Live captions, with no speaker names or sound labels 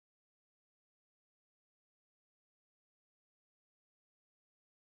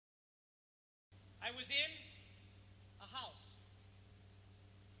I was in a house.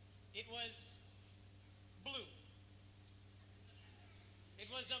 It was blue. It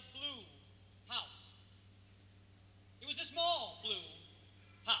was a blue house. It was a small blue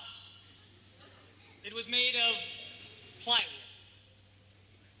house. It was made of plywood.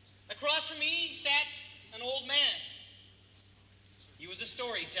 Across from me sat an old man. He was a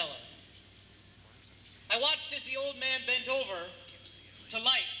storyteller. I watched as the old man bent over to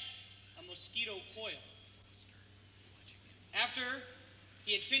light a mosquito coil. After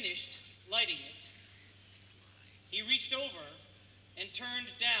he had finished lighting it, he reached over and turned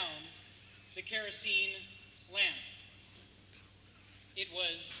down the kerosene lamp. It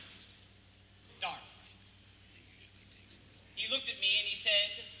was dark. He looked at me and he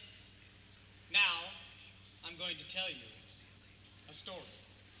said, "Now I'm going to tell you a story."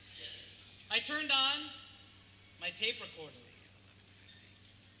 I turned on my tape recorder,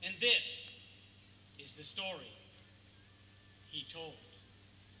 and this is the story he told.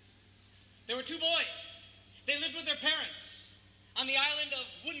 There were two boys. They lived with their parents on the island of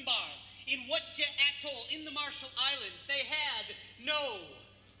Wodmej in Wotje Atoll in the Marshall Islands. They had no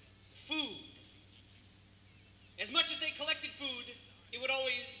food. As much as they collected food, it would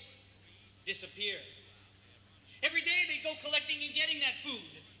always disappear. Every day they'd go collecting and getting that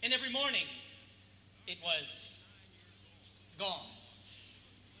food, and every morning it was gone.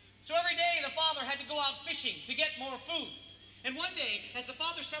 So every day the father had to go out fishing to get more food. And one day, as the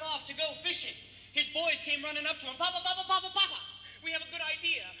father set off to go fishing, his boys came running up to him. "Papa, Papa, Papa, Papa, we have a good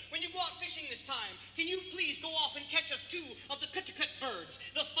idea. When you go out fishing this time, can you please go off and catch us 2 of the kut-kut birds,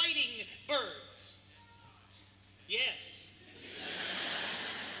 the fighting birds?" "Yes."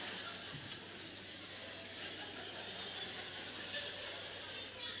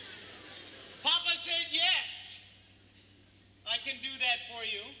 Papa said, "Yes, I can do that for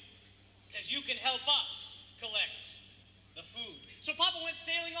you, because you can help us collect the food." So Papa went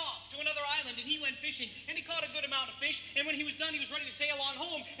sailing off to another island, and he went fishing, and he caught a good amount of fish, and when he was done, he was ready to sail on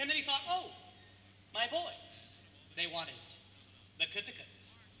home, and then he thought, "Oh, my boys, they wanted the kut-kut."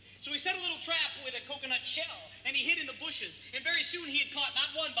 So he set a little trap with a coconut shell, and he hid in the bushes, and very soon he had caught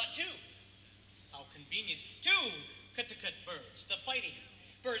not 1, but 2. How convenient. 2 kut-kut birds, the fighting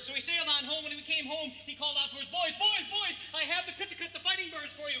birds. So he sailed on home. When he came home, he called out for his boys, "Boys, boys, I have the kut-kut, the fighting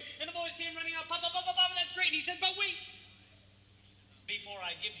birds for you." And the boys came running out, "Papa, Papa, Papa, that's great." And he said, "But wait, before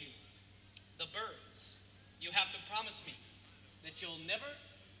I give you the birds, you have to promise me that you'll never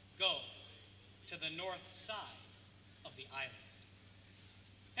go to the north side of the island."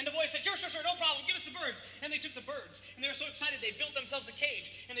 And the boys said, "Sure, sure, sure, no problem, give us the birds." And they took the birds, and they were so excited they built themselves a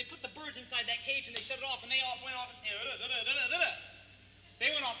cage, and they put the birds inside that cage, and they shut it off, and they all went off, they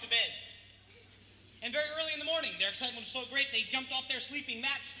went off to bed. And very early in the morning, their excitement was so great, they jumped off their sleeping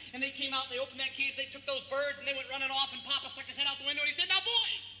mats, and they came out, they opened that cage, they took those birds, and they went running off, and Papa stuck his head out the window, and he said, "Now,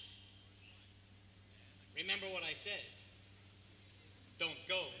 boys, remember what I said. Don't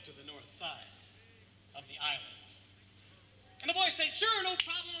go to the north side of the island." And the boys said, "Sure, no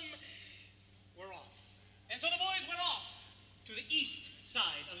problem, we're off." And so the boys went off to the east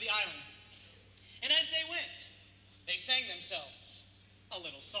side of the island. And as they went, they sang themselves a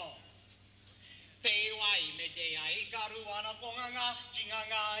little song. "Te wai me te ai karuana ponganga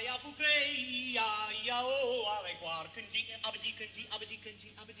jinganga ya pukre ya o ale kwar kunji abaji kunji abaji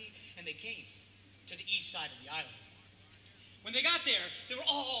kunji abaji." And they came to the east side of the island. When they got there were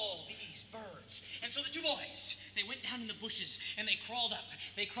all these birds. And so the two boys, they went down in the bushes and they crawled up.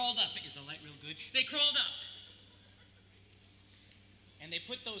 They crawled up. Is the light real good? They crawled up. And they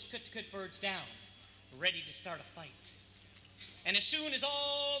put those kut-kut birds down, ready to start a fight. And as soon as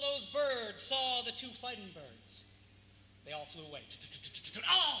all those birds saw the 2 fighting birds, they all flew away.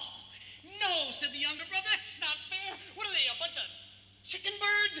 "Oh, no," said the younger brother, "that's not fair. What are they, a bunch of chicken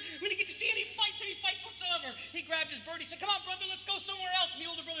birds? We didn't get to see any fights whatsoever." He grabbed his bird. He said, "Come on, brother, let's go somewhere else." And the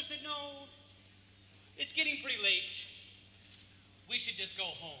older brother said, "No, it's getting pretty late. We should just go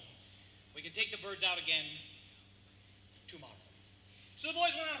home. We can take the birds out again tomorrow." So the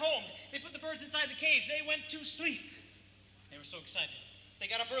boys went on home. They put the birds inside the cage. They went to sleep. They were so excited. They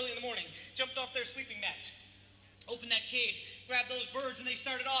got up early in the morning, jumped off their sleeping mats, opened that cage, grabbed those birds, and they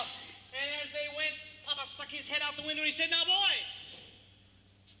started off. And as they went, Papa stuck his head out the window and he said, "Now, boys,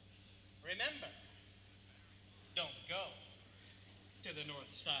 remember, don't go to the north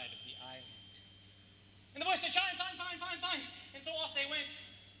side of the island." And the boys said, "Fine, fine, fine, fine, fine." And so off they went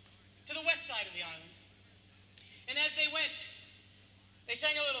to the west side of the island. And as they went, they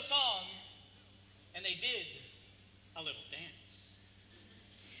sang a little song, and they did a little dance.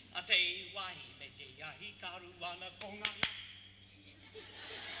 "Ate wai me te yahi karuana konga ya.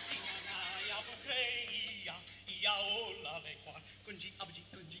 Jinganga ya creia, yaola lequa, kunji abaji,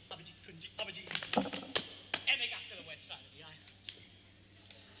 kunji abaji, kunji abaji. And they got to the west side of the island.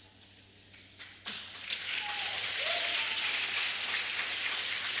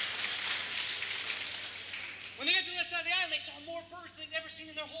 When they got to the west side of the island, they saw more birds than they'd ever seen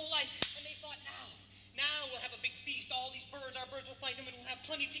in their whole life. And they thought, now we'll have a big feast. All these birds, our birds will fight them, and we'll have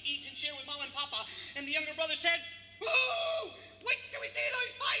plenty to eat and share with Mama and Papa. And the younger brother said, woo! Wait till we see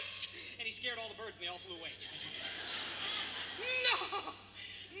those fights! And he scared all the birds, and they all flew away.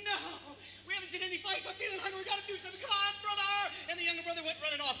 No! We haven't seen any fights. I'm feeling hungry. We gotta do something. Come on, brother! And the younger brother went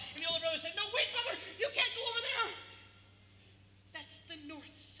running off. And the older brother said, no, wait, brother! You can't go over there! That's the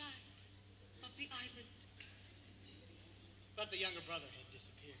north side of the island. But the younger brother had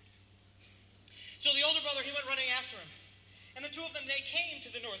disappeared. So the older brother, he went running after him. And the two of them, they came to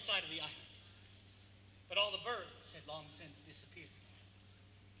the north side of the island. But all the birds had long since disappeared.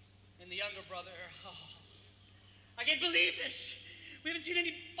 And the younger brother, I can't believe this. We haven't seen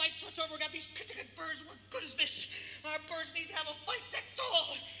any fights whatsoever. We got these birds. What good is this? Our birds need to have a fight, that's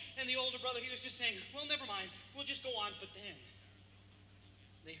all. And the older brother, he was just saying, well, never mind. We'll just go on. But then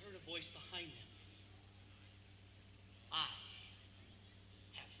they heard a voice behind them. I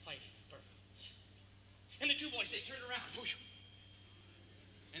have fighting birds. And the two boys, they turned around.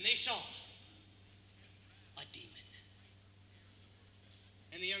 And they saw a demon.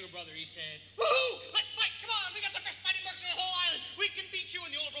 And the younger brother, he said, woohoo! Let's fight! Come on! We got the best fighting birds in the whole island! We can beat you!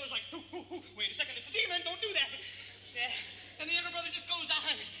 And the older brother's like, wait a second, it's a demon! Don't do that! Yeah. And the younger brother just goes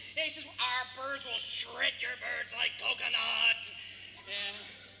on. Yeah, he says, our birds will shred your birds like coconut! Yeah.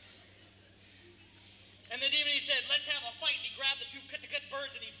 And the demon, he said, let's have a fight. And he grabbed the two cut-to-cut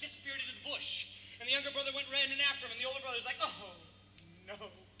birds and he disappeared into the bush. And the younger brother went running after him. And the older brother's like, oh, no.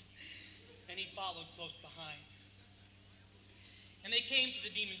 And he followed close behind. And they came to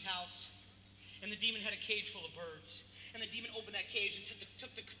the demon's house. And the demon had a cage full of birds. And the demon opened that cage and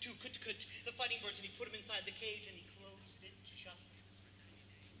took the two cut-to-cut, the fighting birds, and he put them inside the cage and he closed it shut.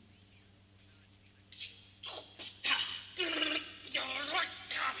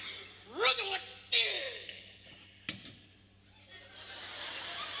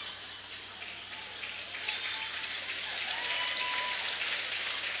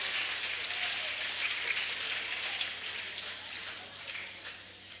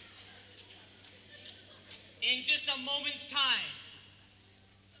 In just a moment's time,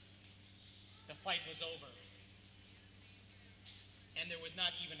 the fight was over. And there was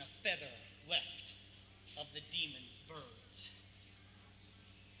not even a feather left of the demon's birds.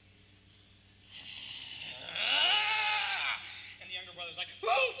 And the younger brother's like, who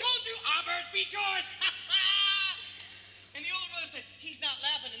told you our birds beat yours? And the older brother said, he's not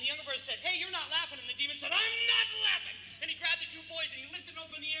laughing. And the younger brother said, hey, you're not laughing. And the demon said, I'm not laughing. And he grabbed the two boys and he lifted them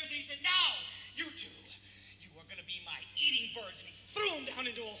up in the air and he said, now, you two, you are going to be my eating birds. And he threw them down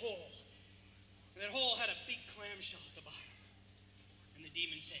into a hole. And that hole had a big clamshell at the bottom. And the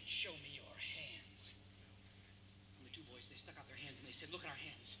demon said, show me your hands. And the two boys, they stuck out their hands and they said, look at our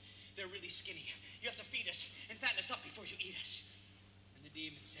hands. They're really skinny. You have to feed us and fatten us up before you eat us. And the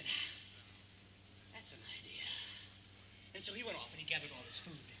demon said, that's an idea. And so he went off and he gathered all this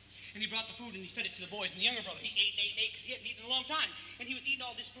food. And he brought the food and he fed it to the boys. And the younger brother, he ate because he hadn't eaten in a long time. And he was eating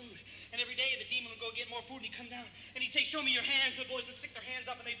all this food. And every day the demon would go get more food and he'd come down. And he'd say, show me your hands. And the boys would stick their hands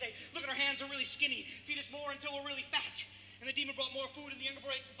up and they'd say, look at our hands, they're really skinny. Feed us more until we're really fat. And the demon brought more food and the younger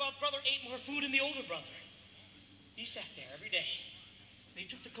brother ate more food than the older brother. He sat there every day. And he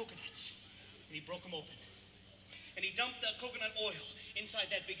took the coconuts and he broke them open. And he dumped the coconut oil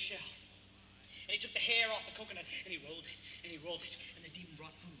inside that big shell. And he took the hair off the coconut and he rolled it and he rolled it. And the demon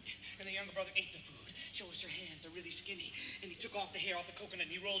brought food. And the younger brother ate the food. Show us your hands, they're really skinny. And he took off the hair off the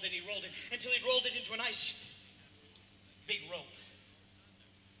coconut and he rolled it until he rolled it into a nice big rope.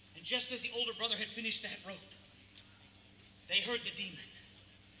 And just as the older brother had finished that rope, they heard the demon.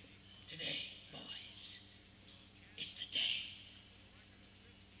 Today, boys, it's the day.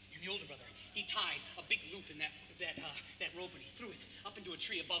 And the older brother, he tied a big loop in that rope and he threw it up into a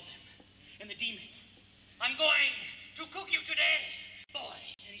tree above them. And the demon, I'm going to cook you today,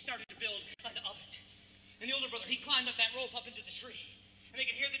 boys. And he started to build an oven. And the older brother, he climbed up that rope up into the tree. And they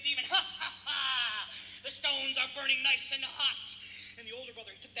could hear the demon, ha, ha, ha. The stones are burning nice and hot. And the older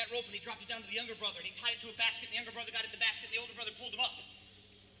brother, he took that rope and he dropped it down to the younger brother. And he tied it to a basket. And the younger brother got in the basket. And the older brother pulled him up.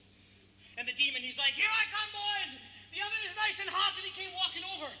 And the demon, he's like, here I come, boys. The oven is nice and hot. And he came walking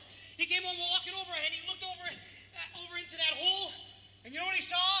over. He came walking over and he looked over into that hole. And you know what he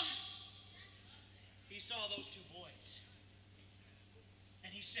saw? He saw those two boys. And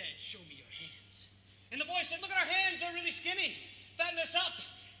he said, show me your hands. And the boy said, look at our hands, they're really skinny. Fatten us up.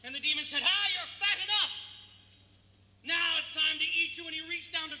 And the demon said, "Ah, you're fat enough. Now it's time to eat you." And he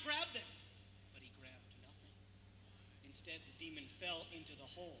reached down to grab them. But he grabbed nothing. Instead, the demon fell into the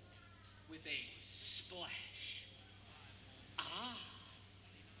hole with a splash. Ah,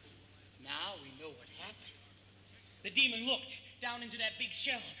 now we know what happened. The demon looked down into that big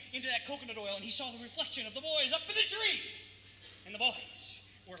shell, into that coconut oil, and he saw the reflection of the boys up in the tree. And the boys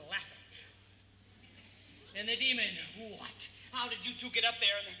were laughing. And the demon, "What? How did you two get up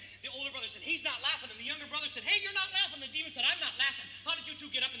there?" And the older brother said, "He's not laughing." And the younger brother said, "Hey, you're not laughing." The demon said, "I'm not laughing. How did you two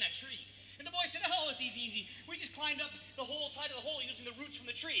get up in that tree?" And the boy said, "Oh, it's easy. We just climbed up the whole side of the hole using the roots from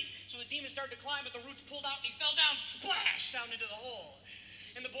the tree." So the demon started to climb, but the roots pulled out, and he fell down, splash, down into the hole.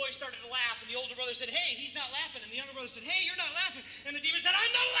 And the boy started to laugh, and the older brother said, "Hey, he's not laughing." And the younger brother said, "Hey, you're not laughing." And the demon said,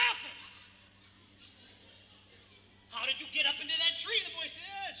 "I'm not laughing." "How did you get up into that tree?" The boy said,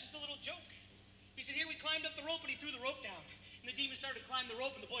 "It's just a little joke." He said, "Here, we climbed up the rope," and he threw the rope down. And the demon started to climb the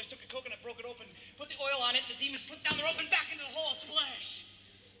rope, and the boys took a coconut, broke it open, put the oil on it, and the demon slipped down the rope and back into the hole, splash.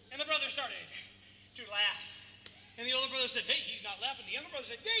 And the brother started to laugh. And the older brother said, "Hey, he's not laughing." The younger brother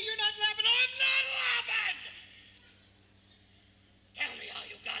said, "Hey, you're not laughing." "I'm not laughing." "Tell me how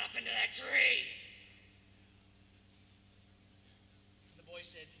you got up into that tree." And the boy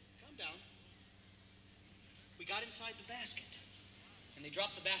said, "Calm down. We got inside the basket." And they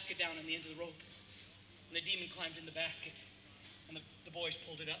dropped the basket down on the end of the rope. And the demon climbed in the basket. And the boys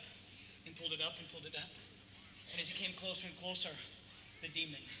pulled it up and pulled it up and pulled it up. And as he came closer and closer, the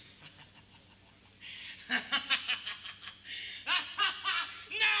demon. "Now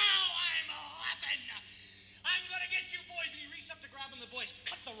I'm laughing. I'm going to get you boys." And he reached up to grab him. The boys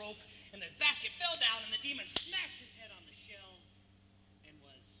cut the rope, and the basket fell down, and the demon smashed his head on the shell and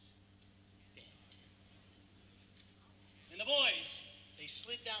was dead. And the boys, they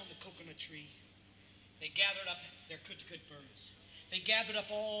slid down the coconut tree. They gathered up their could-to-could birds. They gathered up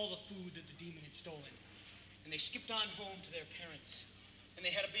all the food that the demon had stolen. And they skipped on home to their parents. And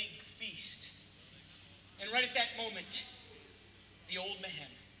they had a big feast. And right at that moment, the old man,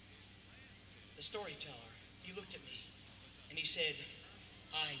 the storyteller, he looked at me and he said,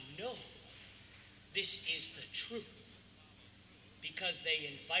 "I know this is the truth because they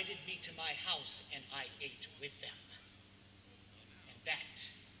invited me to my house and I ate with them." And that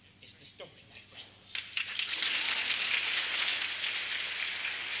is the story.